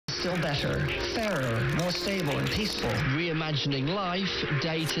still better, fairer, more stable and peaceful. Reimagining life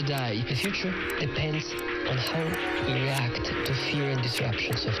day to day. The future depends on how we react to fear and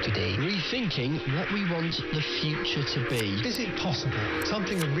disruptions of today. Rethinking what we want the future to be. Is it possible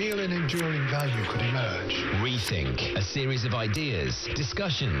something of real and enduring value could emerge? Rethink, a series of ideas,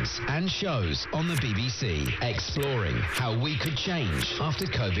 discussions and shows on the BBC, exploring how we could change after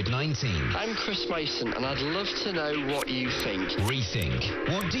COVID-19. I'm Chris Mason and I'd love to know what you think.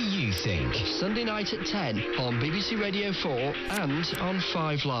 Rethink, what do you think? Sunday night at 10 on BBC Radio 4 and on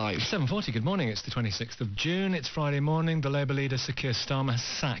 5 Live. 7:40, good morning. It's the 26th of June. It's Friday morning. The Labour leader, Sir Keir Starmer, has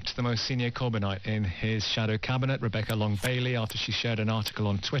sacked the most senior Corbynite in his shadow cabinet, Rebecca Long-Bailey, after she shared an article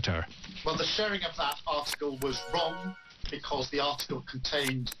on Twitter. Well, the sharing of that article was wrong because the article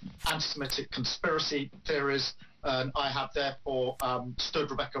contained anti-Semitic conspiracy theories, and I have therefore stood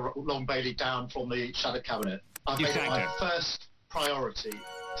Rebecca Long-Bailey down from the shadow cabinet. I've made it my first priority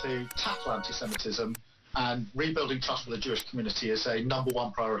to tackle anti-Semitism, and rebuilding trust with the Jewish community is a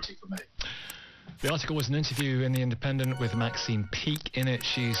 #1 priority for me. The article was an interview in The Independent with Maxine Peake. In it,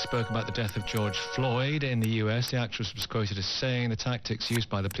 she spoke about the death of George Floyd in the US. The actress was quoted as saying the tactics used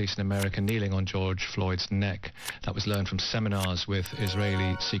by the police in America kneeling on George Floyd's neck. That was learned from seminars with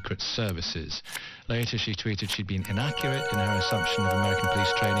Israeli secret services. Later, she tweeted she'd been inaccurate in her assumption of American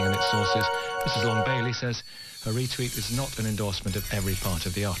police training and its sources. Mrs. Long-Bailey says her retweet is not an endorsement of every part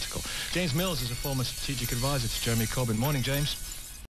of the article. James Mills is a former strategic advisor to Jeremy Corbyn. Morning, James.